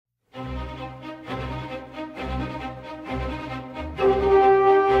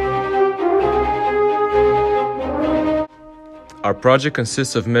Our project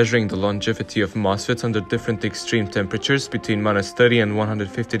consists of measuring the longevity of MOSFETs under different extreme temperatures between -30 and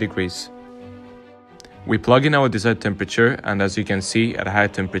 150 degrees. We plug in our desired temperature, and as you can see, at a high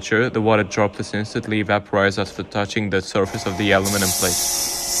temperature, the water droplets instantly vaporize after touching the surface of the aluminum plate.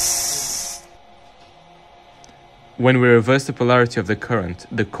 When we reverse the polarity of the current,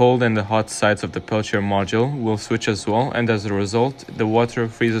 the cold and the hot sides of the Peltier module will switch as well, and as a result, the water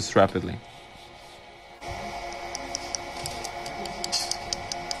freezes rapidly.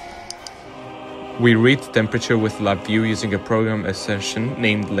 We read the temperature with LabVIEW using a program extension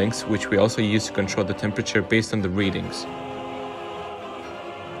named Links, which we also use to control the temperature based on the readings.